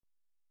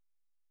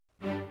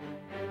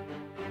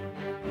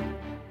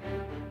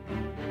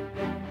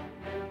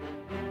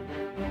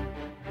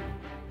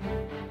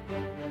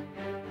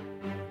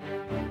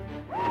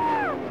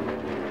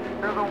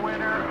You're the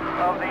winner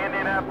of the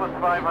Indianapolis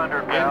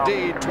 500, pal.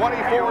 Indeed,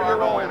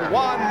 24-year-old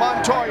Juan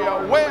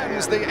Montoya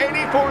wins the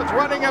 84th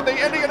running of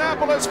the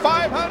Indianapolis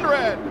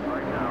 500.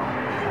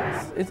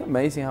 It's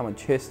amazing how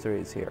much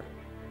history is here,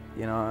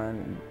 you know,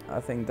 and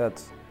I think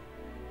that's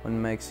what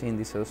makes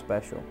Indy so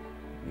special.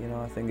 You know,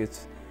 I think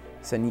it's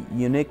a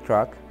unique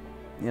track,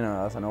 you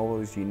know, as an oval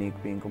is unique,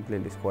 being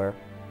completely square.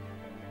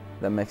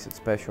 That makes it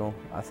special.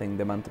 I think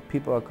the amount of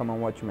people that come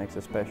and watch makes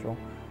it special,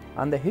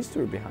 and the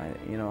history behind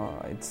it, you know,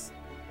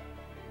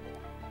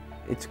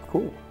 it's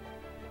cool.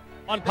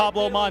 Juan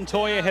Pablo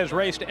Montoya has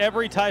raced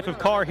every type of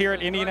car here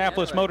at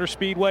Indianapolis Motor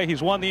Speedway.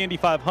 He's won the Indy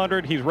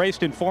 500. He's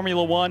raced in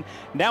Formula One.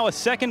 Now a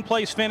second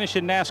place finish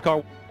in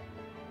NASCAR.